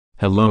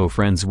Hello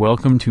friends,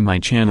 welcome to my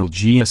channel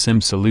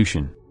GSM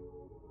Solution.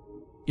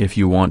 If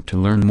you want to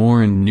learn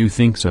more and new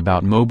things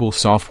about mobile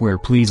software,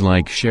 please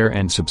like, share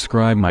and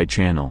subscribe my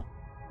channel.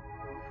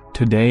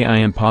 Today I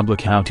am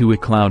public how to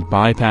iCloud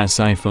bypass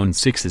iPhone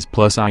 6s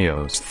plus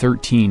iOS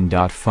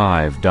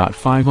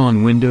 13.5.5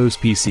 on Windows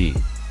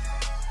PC.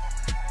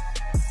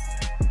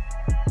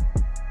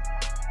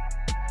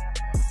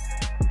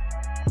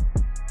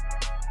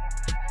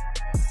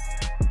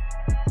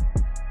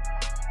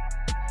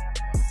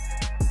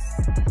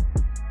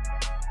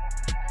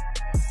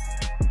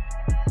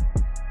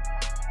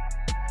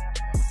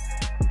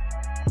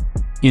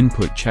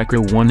 Input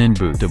Checker 1 and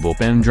bootable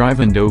pen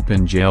drive and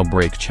open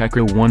Jailbreak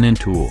Checker 1 and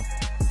tool.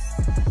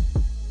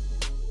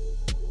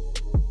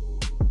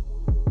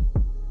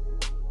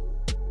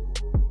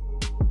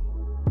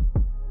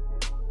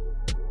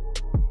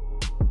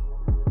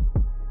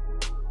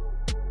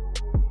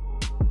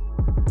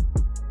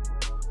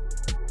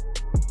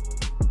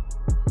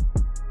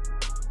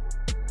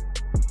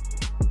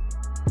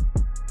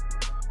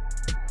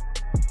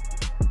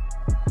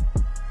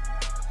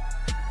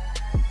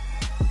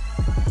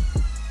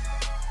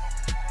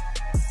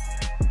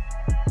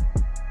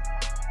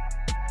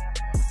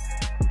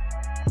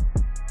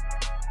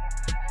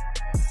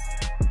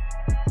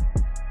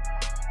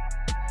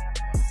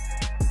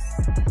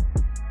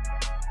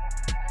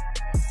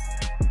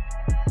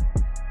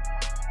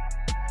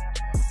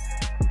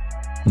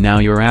 Now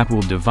your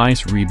Apple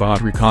device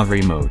reboot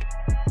recovery mode.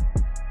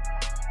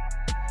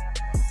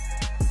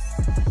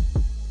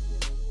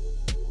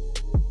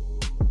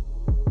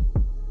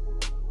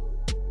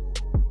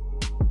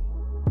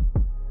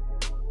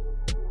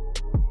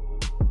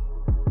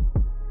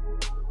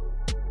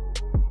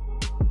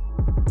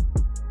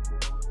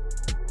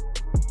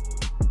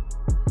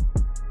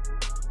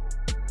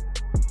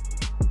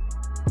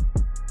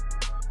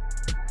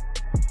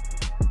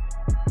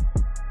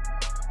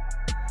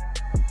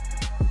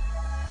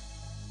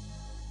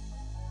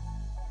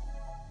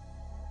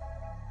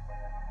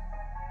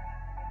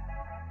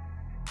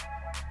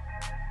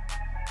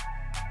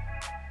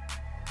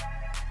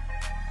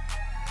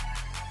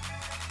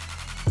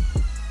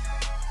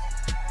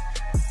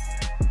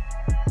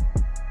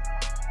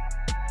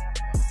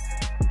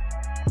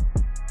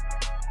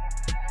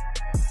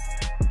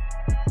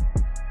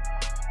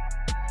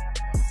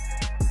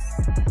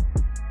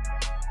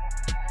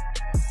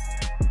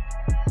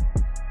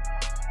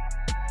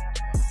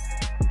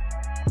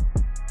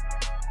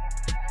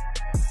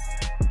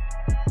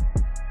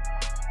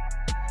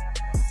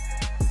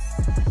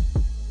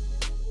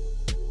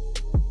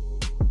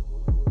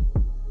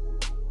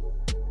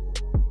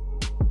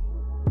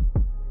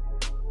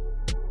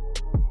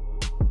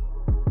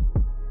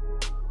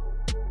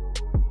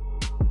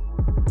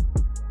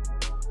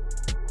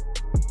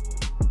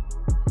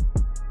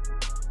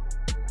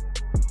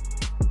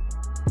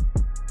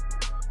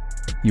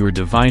 Your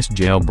device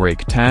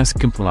jailbreak task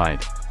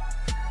complied.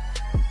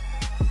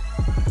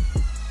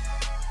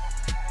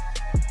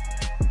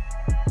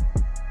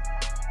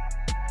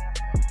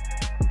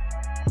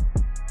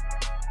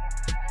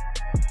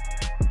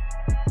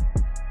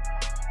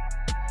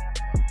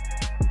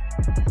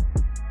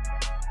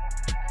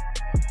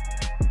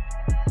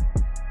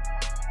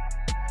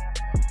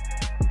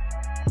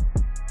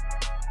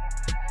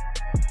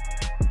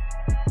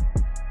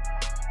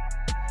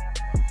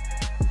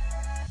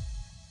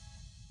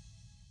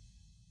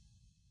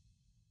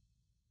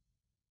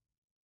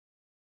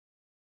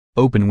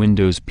 Open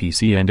Windows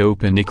PC and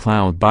open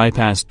iCloud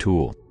bypass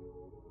tool.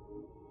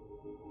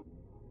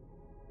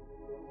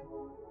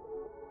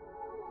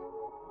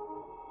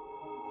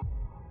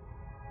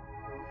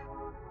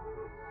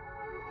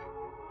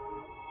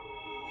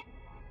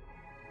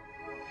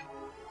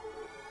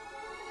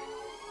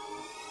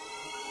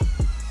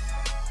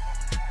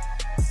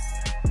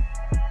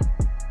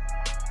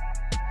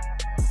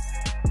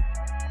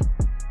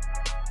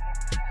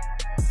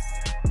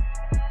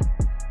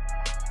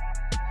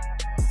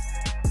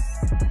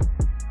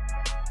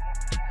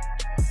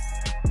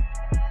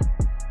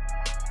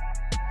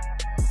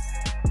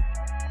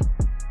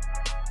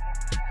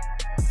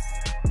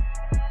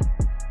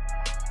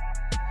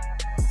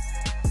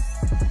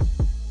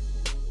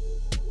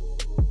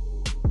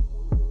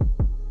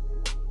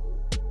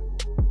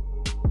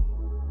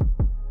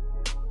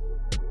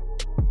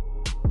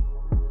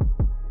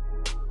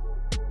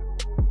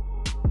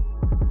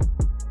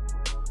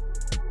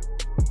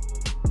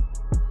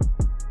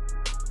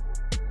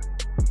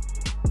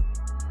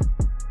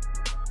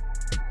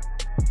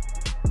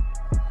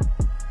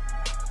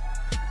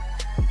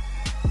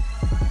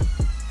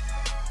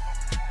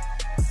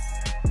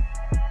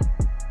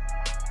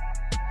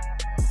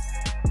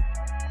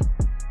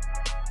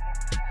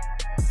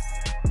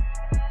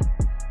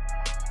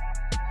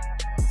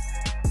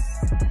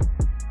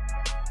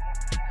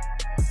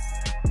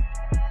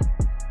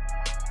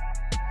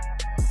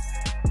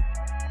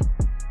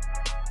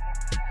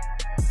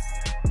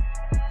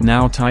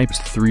 Now types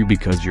 3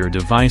 because your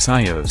device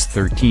iOS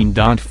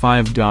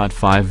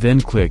 13.5.5,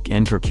 then click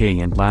Enter K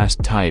and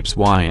last types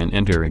Y and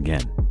enter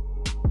again.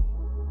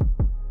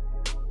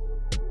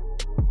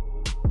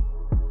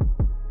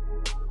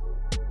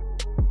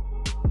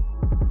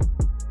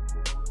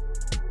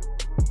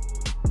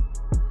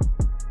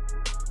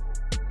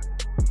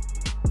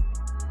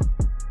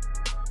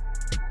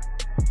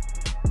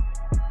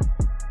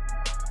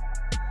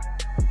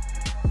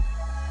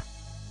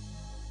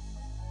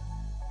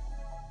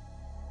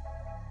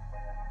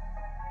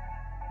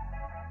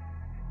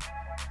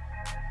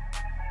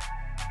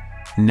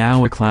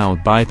 Now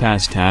iCloud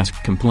bypass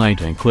task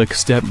complete and click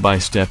step by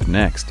step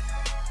next.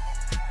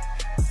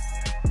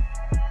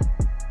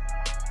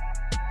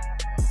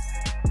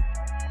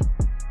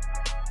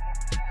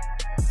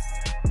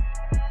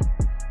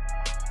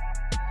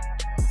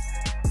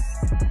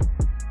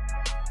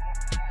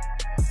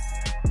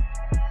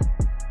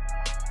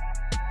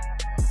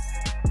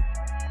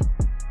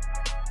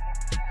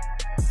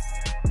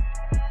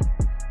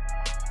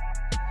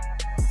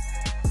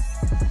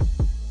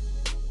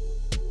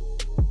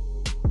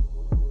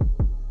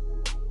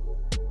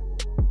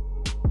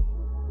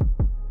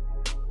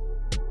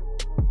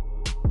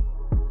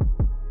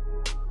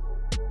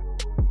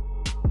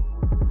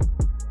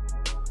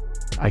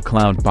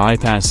 iCloud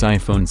bypass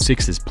iPhone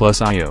 6s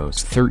plus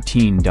iOS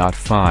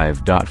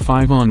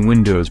 13.5.5 on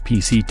Windows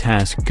PC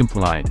task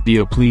complete.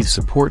 Please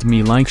support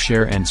me, like,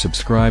 share and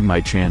subscribe my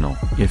channel.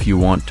 If you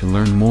want to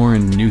learn more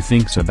and new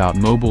things about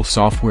mobile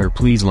software,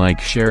 please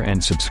like, share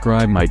and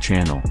subscribe my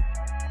channel.